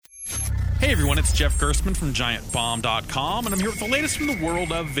Hey everyone, it's Jeff Gerstmann from GiantBomb.com, and I'm here with the latest from the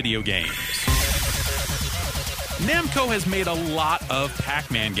world of video games. Namco has made a lot of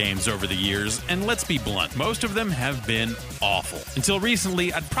Pac-Man games over the years, and let's be blunt, most of them have been awful. Until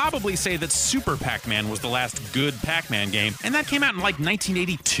recently, I'd probably say that Super Pac-Man was the last good Pac-Man game, and that came out in like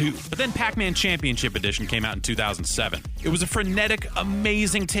 1982. But then Pac-Man Championship Edition came out in 2007. It was a frenetic,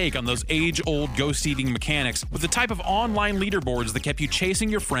 amazing take on those age-old ghost-eating mechanics with the type of online leaderboards that kept you chasing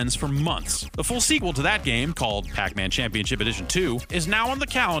your friends for months. The full sequel to that game, called Pac-Man Championship Edition 2, is now on the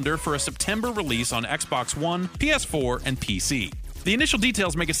calendar for a September release on Xbox One, PS4, and PC. The initial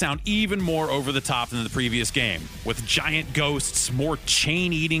details make it sound even more over the top than the previous game, with giant ghosts, more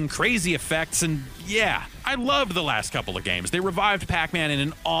chain-eating, crazy effects, and yeah, I loved the last couple of games. They revived Pac-Man in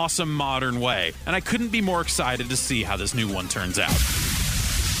an awesome modern way, and I couldn't be more excited to see how this new one turns out.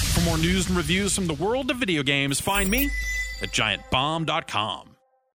 For more news and reviews from the world of video games, find me at GiantBomb.com.